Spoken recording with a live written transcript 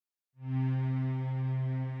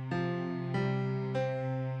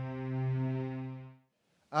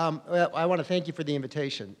Well, I want to thank you for the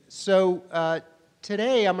invitation. So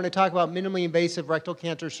today I'm going to talk about minimally invasive rectal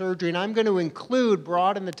cancer surgery, and I'm going to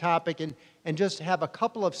broaden the topic and just have a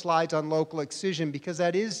couple of slides on local excision because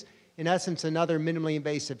that is, in essence, another minimally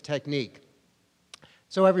invasive technique.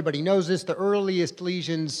 So everybody knows this. The earliest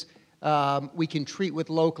lesions we can treat with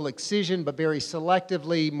local excision, but very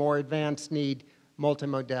selectively. More advanced need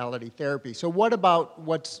multimodality therapy. So what about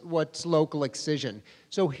what's local excision?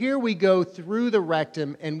 So here we go through the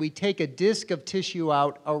rectum and we take a disc of tissue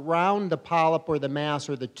out around the polyp or the mass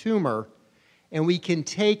or the tumor, and we can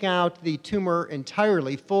take out the tumor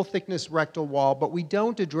entirely, full thickness rectal wall, but we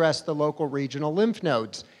don't address the local regional lymph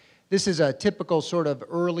nodes. This is a typical sort of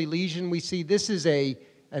early lesion we see. This is an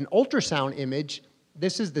ultrasound image.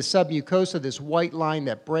 This is the submucosa, this white line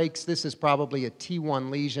that breaks. This is probably a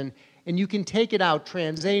T1 lesion. And you can take it out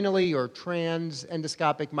transanally or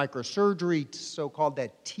transendoscopic microsurgery, so-called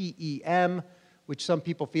that TEM, which some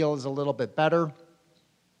people feel is a little bit better.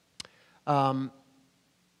 And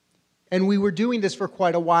we were doing this for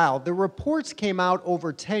quite a while. The reports came out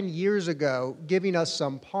over 10 years ago giving us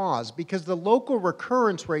some pause because the local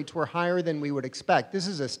recurrence rates were higher than we would expect. This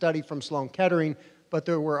is a study from Sloan Kettering, but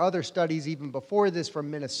there were other studies even before this from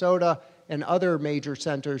Minnesota and other major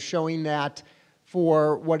centers showing that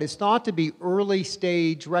for what is thought to be early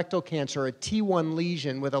stage rectal cancer, a T1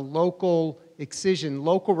 lesion with a local excision,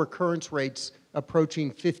 local recurrence rates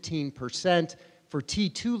approaching 15%. For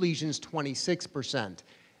T2 lesions, 26%.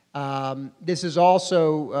 This is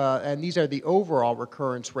also, and these are the overall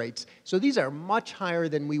recurrence rates. So these are much higher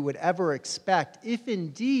than we would ever expect if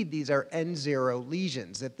indeed these are N0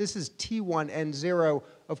 lesions. If this is T1 N0,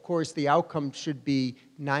 of course, the outcome should be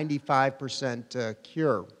 95%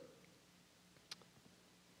 cure.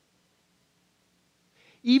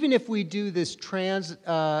 Even if we do this transanal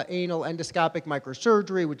endoscopic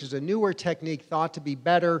microsurgery, which is a newer technique thought to be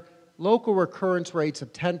better, local recurrence rates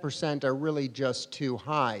of 10% are really just too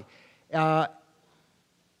high. And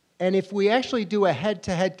if we actually do a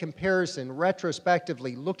head-to-head comparison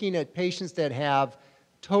retrospectively, looking at patients that have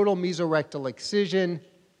total mesorectal excision,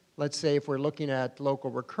 let's say if we're looking at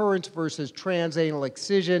local recurrence versus transanal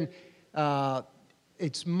excision,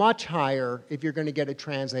 it's much higher if you're going to get a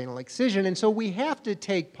transanal excision. And so we have to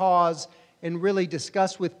take pause and really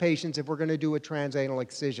discuss with patients if we're going to do a transanal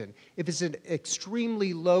excision. If it's an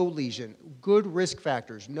extremely low lesion, good risk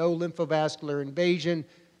factors, no lymphovascular invasion,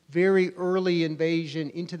 very early invasion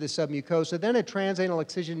into the submucosa, then a transanal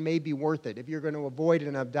excision may be worth it if you're going to avoid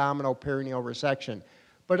an abdominal perineal resection.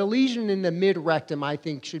 But a lesion in the mid-rectum, I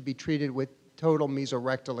think, should be treated with total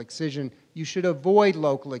mesorectal excision. You should avoid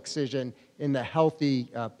local excision in the healthy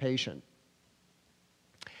patient.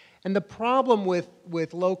 And the problem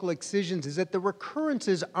with local excisions is that the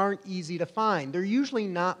recurrences aren't easy to find. They're usually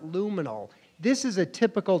not luminal. This is a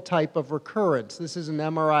typical type of recurrence. This is an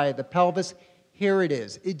MRI of the pelvis. Here it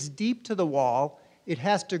is. It's deep to the wall. It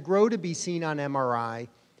has to grow to be seen on MRI.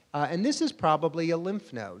 And this is probably a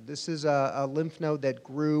lymph node. This is a lymph node that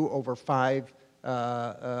grew over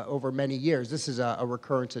over many years. This is a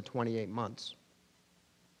recurrence at 28 months.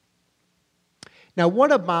 Now,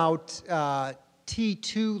 what about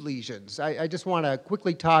T2 lesions? I just want to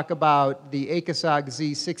quickly talk about the ACOSOG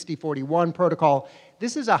Z6041 protocol.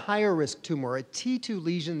 This is a higher risk tumor, a T2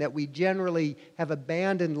 lesion that we generally have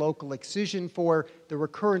abandoned local excision for. The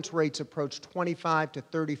recurrence rates approach 25 to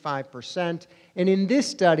 35%. And in this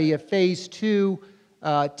study, a phase 2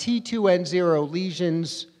 T2N0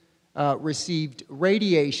 lesions received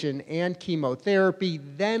radiation and chemotherapy,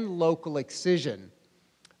 then local excision.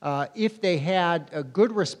 If they had a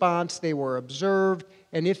good response, they were observed,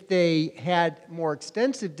 and if they had more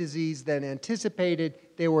extensive disease than anticipated,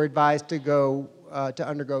 they were advised to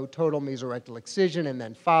undergo total mesorectal excision and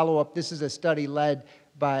then follow-up. This is a study led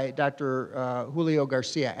by Dr. Julio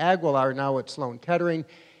Garcia Aguilar, now at Sloan Kettering.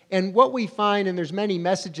 And what we find, and there's many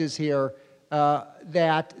messages here,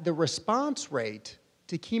 that the response rate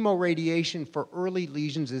to chemoradiation for early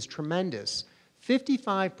lesions is tremendous.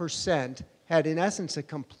 55% had, in essence, a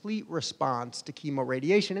complete response to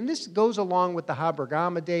chemoradiation. And this goes along with the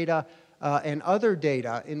Haber-Gamma data and other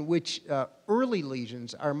data in which early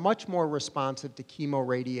lesions are much more responsive to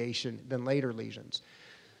chemoradiation than later lesions.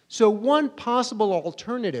 So one possible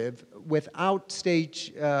alternative without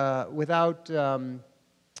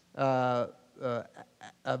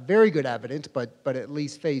very good evidence, but at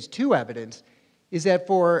least phase 2 evidence, is that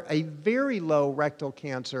for a very low rectal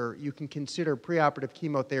cancer, you can consider preoperative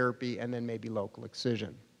chemotherapy and then maybe local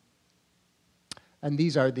excision. And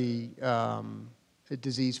these are the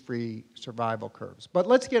disease-free survival curves. But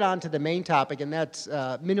let's get on to the main topic, and that's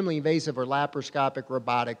minimally invasive or laparoscopic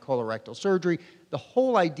robotic colorectal surgery. The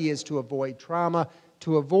whole idea is to avoid trauma,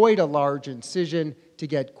 to avoid a large incision, to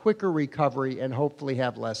get quicker recovery, and hopefully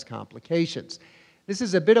have less complications. This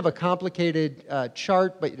is a bit of a complicated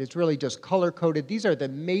chart, but it's really just color-coded. These are the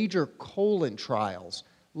major colon trials,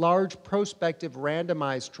 large prospective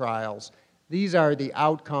randomized trials. These are the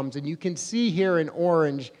outcomes, and you can see here in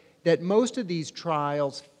orange that most of these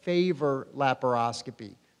trials favor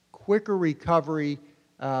laparoscopy. Quicker recovery,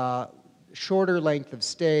 shorter length of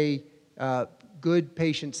stay, good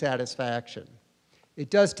patient satisfaction. It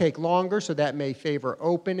does take longer, so that may favor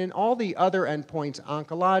open, and all the other endpoints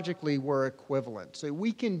oncologically were equivalent. So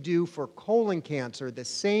we can do for colon cancer the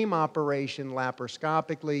same operation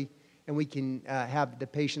laparoscopically, and we can have the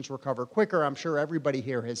patients recover quicker. I'm sure everybody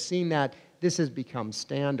here has seen that. This has become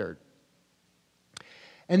standard.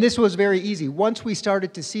 And this was very easy. Once we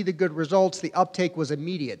started to see the good results, the uptake was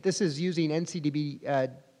immediate. This is using NCDB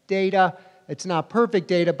data. It's not perfect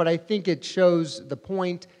data, but I think it shows the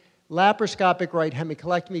point. Laparoscopic right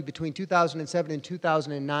hemicolectomy between 2007 and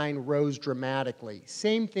 2009 rose dramatically.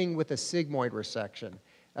 Same thing with a sigmoid resection.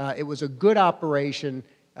 It was a good operation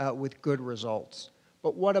with good results.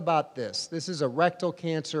 But what about this? This is a rectal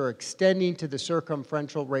cancer extending to the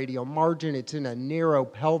circumferential radial margin. It's in a narrow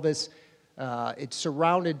pelvis. It's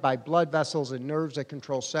surrounded by blood vessels and nerves that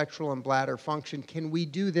control sexual and bladder function. Can we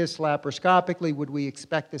do this laparoscopically? Would we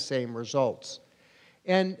expect the same results?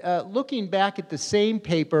 And looking back at the same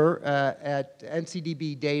paper at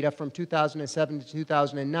NCDB data from 2007 to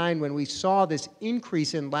 2009, when we saw this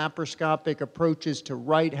increase in laparoscopic approaches to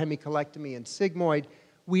right hemicolectomy and sigmoid,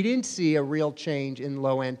 we didn't see a real change in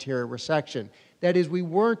low anterior resection. That is, we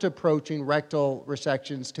weren't approaching rectal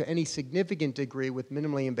resections to any significant degree with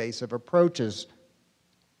minimally invasive approaches.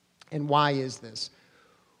 And why is this?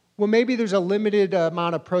 Well, maybe there's a limited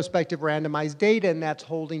amount of prospective randomized data, and that's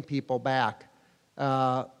holding people back.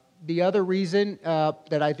 The other reason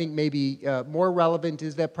that I think may be more relevant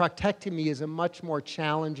is that proctectomy is a much more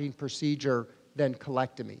challenging procedure than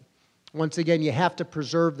colectomy. Once again, you have to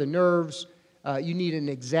preserve the nerves. You need an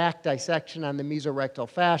exact dissection on the mesorectal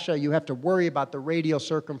fascia. You have to worry about the radial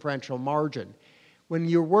circumferential margin. When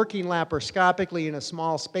you're working laparoscopically in a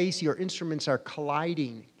small space, your instruments are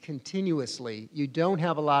colliding continuously. You don't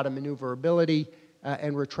have a lot of maneuverability,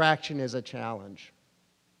 and retraction is a challenge.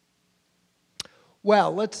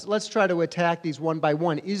 Well, let's try to attack these one by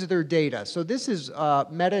one. Is there data? So this is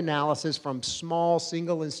meta-analysis from small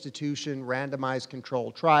single institution randomized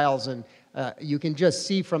controlled trials, and you can just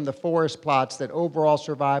see from the forest plots that overall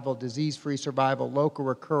survival, disease-free survival, local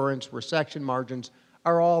recurrence, resection margins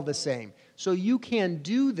are all the same. So you can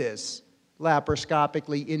do this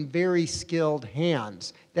laparoscopically in very skilled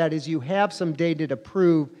hands. That is, you have some data to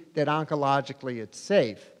prove that oncologically it's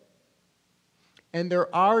safe. And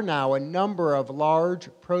there are now a number of large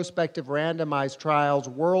prospective randomized trials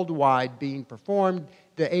worldwide being performed.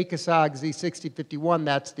 The ACOSOG Z6051,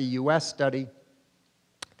 that's the US study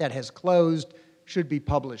that has closed, should be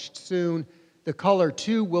published soon. The Color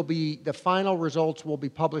 2 will be, the final results will be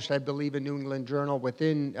published, I believe, in New England Journal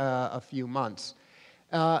within a few months.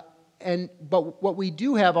 But what we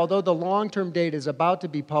do have, although the long-term data is about to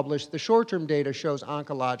be published, the short-term data shows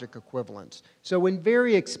oncologic equivalence. So in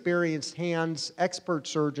very experienced hands, expert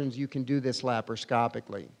surgeons, you can do this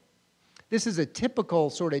laparoscopically. This is a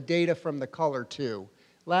typical sort of data from the Color 2.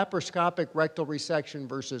 Laparoscopic rectal resection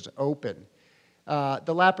versus open. The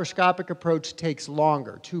laparoscopic approach takes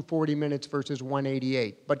longer, 240 minutes versus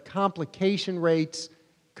 188. But complication rates,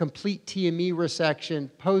 complete TME resection,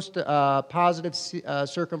 positive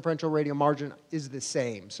circumferential radial margin is the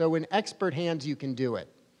same. So in expert hands, you can do it.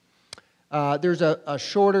 There's a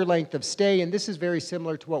shorter length of stay, and this is very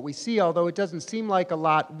similar to what we see, although it doesn't seem like a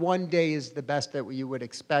lot. 1 day is the best that you would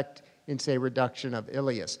expect in, say, reduction of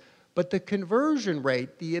ileus. But the conversion rate,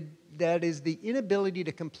 that is the inability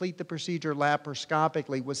to complete the procedure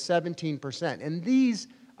laparoscopically, was 17%. And these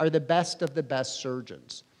are the best of the best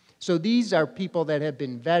surgeons. So these are people that have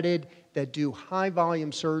been vetted, that do high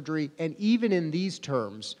volume surgery, and even in these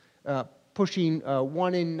terms, pushing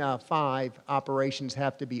 1 in 5 operations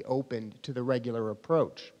have to be opened to the regular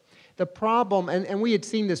approach. The problem, and we had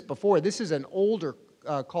seen this before, this is an older,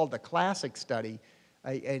 called the Classic study,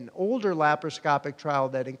 an older laparoscopic trial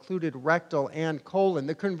that included rectal and colon.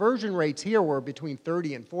 The conversion rates here were between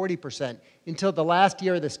 30 and 40% until the last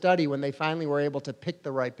year of the study when they finally were able to pick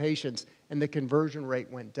the right patients and the conversion rate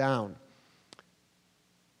went down.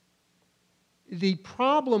 The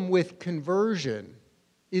problem with conversion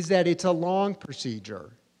is that it's a long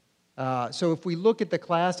procedure. So if we look at the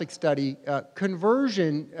classic study,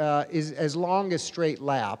 conversion is as long as straight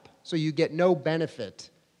lap, so you get no benefit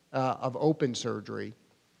of open surgery.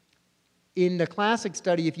 In the classic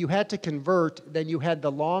study, if you had to convert, then you had the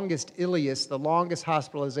longest ileus, the longest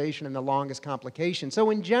hospitalization, and the longest complication.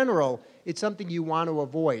 So in general, it's something you want to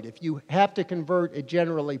avoid. If you have to convert, it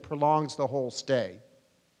generally prolongs the whole stay.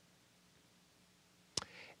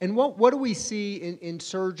 And what do we see in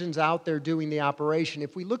surgeons out there doing the operation?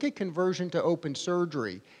 If we look at conversion to open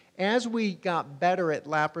surgery, as we got better at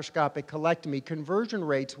laparoscopic colectomy, conversion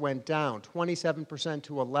rates went down, 27%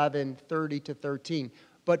 to 11, 30 to 13.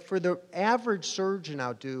 But for the average surgeon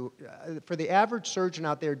out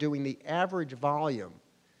there doing the average volume,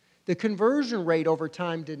 the conversion rate over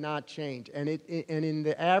time did not change, and in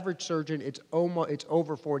the average surgeon, it's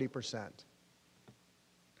over 40%.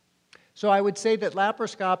 So I would say that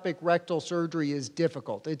laparoscopic rectal surgery is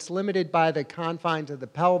difficult. It's limited by the confines of the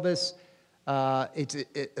pelvis. It's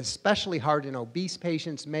especially hard in obese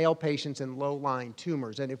patients, male patients, and low-lying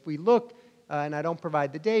tumors. And if we look, and I don't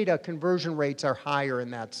provide the data, conversion rates are higher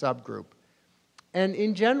in that subgroup. And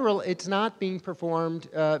in general, it's not being performed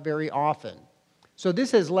very often. So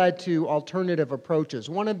this has led to alternative approaches.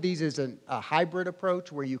 One of these is a hybrid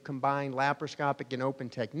approach where you combine laparoscopic and open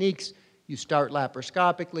techniques. You start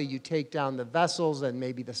laparoscopically, you take down the vessels and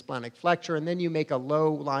maybe the splenic flexure, and then you make a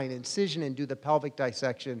low-line incision and do the pelvic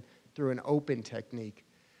dissection through an open technique.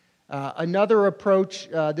 Another approach,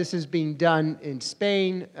 this is being done in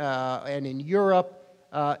Spain and in Europe,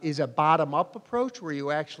 is a bottom-up approach where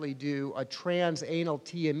you actually do a transanal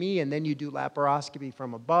TME and then you do laparoscopy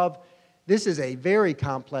from above. This is a very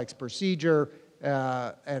complex procedure,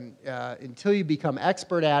 and until you become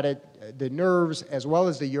expert at it, the nerves as well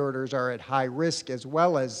as the ureters are at high risk as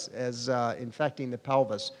well as infecting the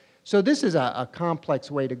pelvis. So this is a complex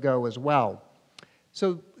way to go as well.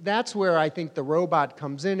 So that's where I think the robot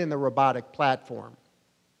comes in the robotic platform.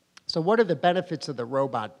 So what are the benefits of the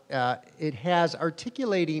robot? It has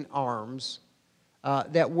articulating arms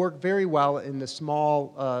that work very well in the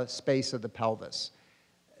small space of the pelvis.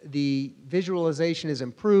 The visualization is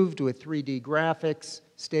improved with 3D graphics,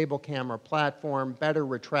 stable camera platform, better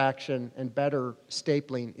retraction, and better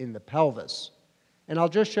stapling in the pelvis. And I'll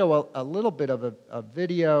just show a little bit of a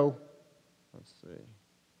video. Let's see.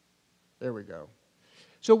 There we go.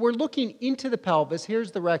 So we're looking into the pelvis.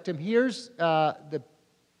 Here's the rectum. Here's the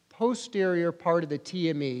posterior part of the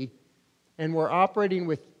TME. And we're operating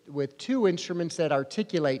with two instruments that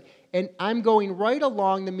articulate. And I'm going right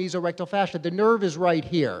along the mesorectal fascia. The nerve is right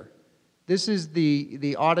here. This is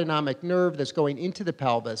the autonomic nerve that's going into the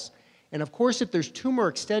pelvis. And of course, if there's tumor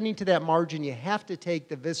extending to that margin, you have to take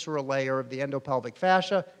the visceral layer of the endopelvic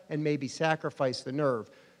fascia and maybe sacrifice the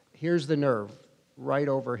nerve. Here's the nerve right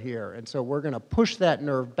over here. And so we're going to push that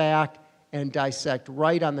nerve back and dissect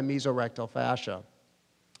right on the mesorectal fascia.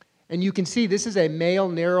 And you can see this is a male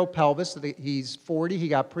narrow pelvis. He's 40. He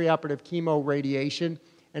got preoperative chemo radiation.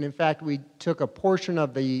 And in fact, we took a portion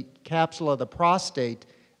of the capsule of the prostate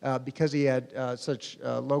because he had such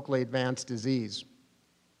locally advanced disease.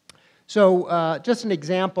 So just an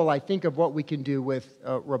example, I think, of what we can do with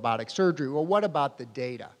robotic surgery. Well, what about the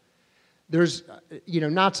data? There's,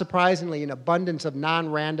 not surprisingly, an abundance of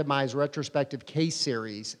non-randomized retrospective case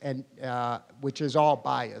series, and which is all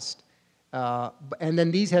biased. And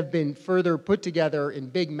then these have been further put together in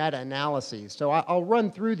big meta-analyses. So I'll run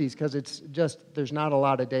through these because it's just, there's not a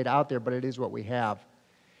lot of data out there, but it is what we have.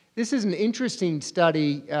 This is an interesting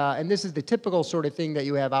study, and this is the typical sort of thing that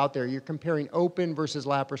you have out there. You're comparing open versus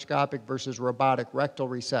laparoscopic versus robotic rectal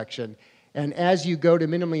resection. And as you go to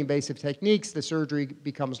minimally invasive techniques, the surgery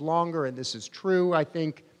becomes longer, and this is true, I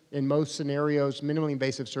think, in most scenarios. Minimally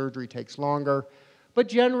invasive surgery takes longer. But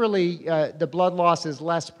generally, the blood loss is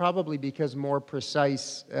less, probably because more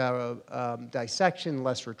precise dissection,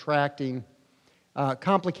 less retracting.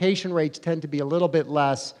 Complication rates tend to be a little bit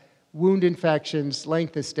less. Wound infections,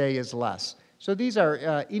 length of stay is less. So these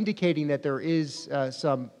are indicating that there is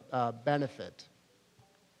some benefit.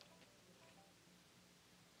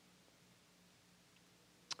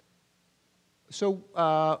 So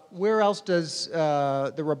where else does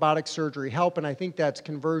the robotic surgery help? And I think that's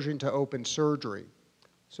conversion to open surgery.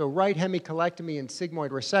 So right hemicolectomy and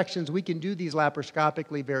sigmoid resections, we can do these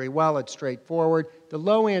laparoscopically very well. It's straightforward. The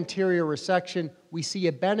low anterior resection, we see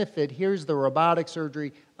a benefit. Here's the robotic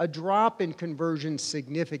surgery. A drop in conversion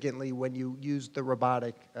significantly when you use the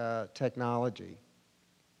robotic technology.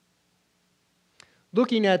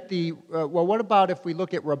 Looking at the, well, what about if we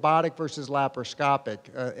look at robotic versus laparoscopic?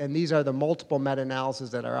 And these are the multiple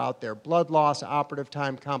meta-analyses that are out there. Blood loss, operative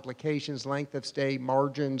time, complications, length of stay,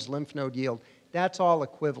 margins, lymph node yield. That's all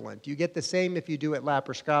equivalent. You get the same if you do it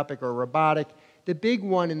laparoscopic or robotic. The big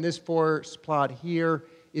one in this forest plot here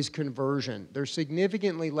is conversion. There's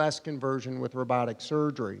significantly less conversion with robotic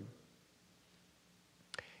surgery.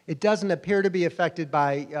 It doesn't appear to be affected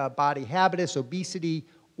by body habitus, obesity,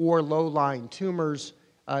 or low-lying tumors,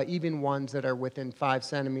 even ones that are within 5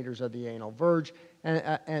 centimeters of the anal verge.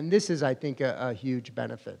 And this is, I think, a huge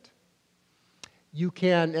benefit. You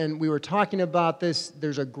can, and we were talking about this,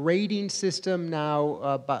 there's a grading system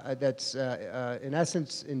now that's in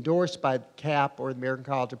essence endorsed by CAP, or the American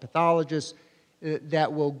College of Pathologists,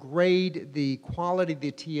 that will grade the quality of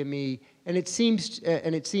the TME, and it seems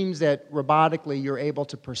that robotically you're able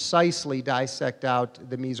to precisely dissect out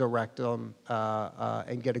the mesorectum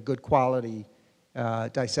and get a good quality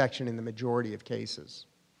dissection in the majority of cases.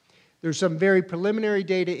 There's some very preliminary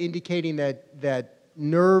data indicating that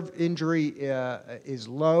nerve injury is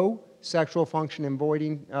low, sexual function and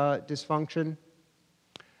voiding dysfunction.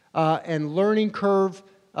 And learning curve,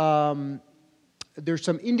 there's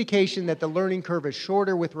some indication that the learning curve is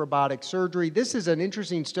shorter with robotic surgery. This is an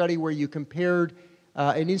interesting study where you compared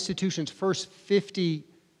an institution's first 50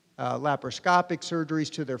 laparoscopic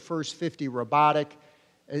surgeries to their first 50 robotic.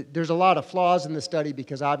 There's a lot of flaws in the study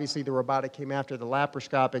because obviously the robotic came after the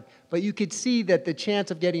laparoscopic, but you could see that the chance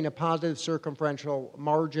of getting a positive circumferential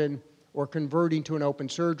margin or converting to an open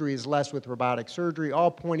surgery is less with robotic surgery,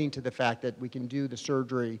 all pointing to the fact that we can do the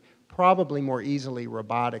surgery probably more easily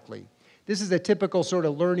robotically. This is a typical sort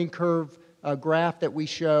of learning curve graph that we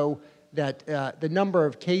show that the number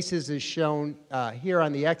of cases is shown here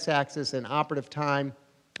on the x-axis and operative time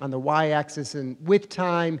on the y-axis, and with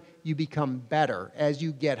time, you become better as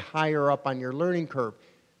you get higher up on your learning curve.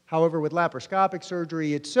 However, with laparoscopic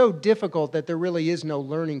surgery, it's so difficult that there really is no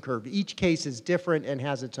learning curve. Each case is different and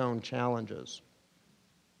has its own challenges.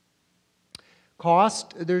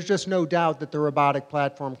 Cost, there's just no doubt that the robotic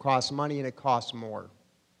platform costs money and it costs more.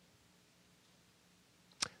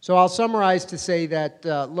 So I'll summarize to say that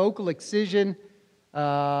local excision,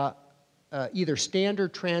 either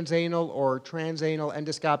standard transanal or transanal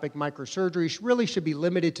endoscopic microsurgery really should be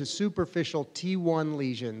limited to superficial T1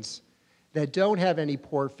 lesions that don't have any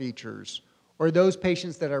pore features, or those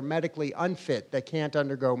patients that are medically unfit that can't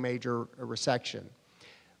undergo major resection.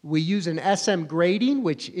 We use an SM grading,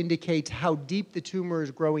 which indicates how deep the tumor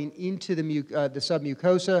is growing into the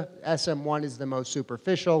submucosa. SM1 is the most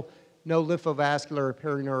superficial, no lymphovascular or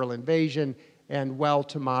perineural invasion, and well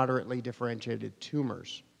to moderately differentiated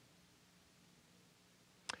tumors.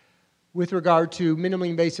 With regard to minimally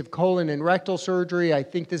invasive colon and rectal surgery, I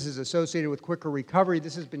think this is associated with quicker recovery.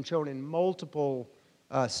 This has been shown in multiple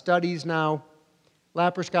studies now.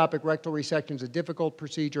 Laparoscopic rectal resection is a difficult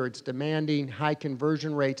procedure. It's demanding, high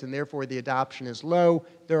conversion rates, and therefore the adoption is low.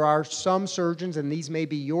 There are some surgeons, and these may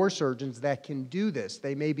be your surgeons, that can do this.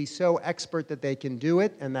 They may be so expert that they can do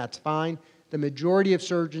it, and that's fine. The majority of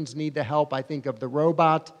surgeons need the help, I think, of the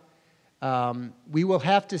robot. We will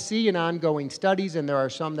have to see in ongoing studies, and there are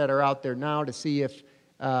some that are out there now, to see if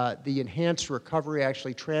the enhanced recovery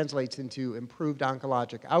actually translates into improved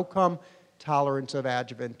oncologic outcome, tolerance of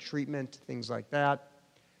adjuvant treatment, things like that.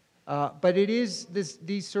 But these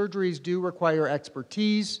surgeries do require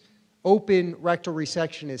expertise. Open rectal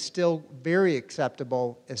resection is still very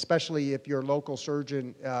acceptable, especially if your local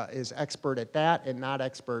surgeon is expert at that and not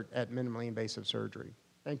expert at minimally invasive surgery.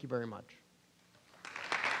 Thank you very much.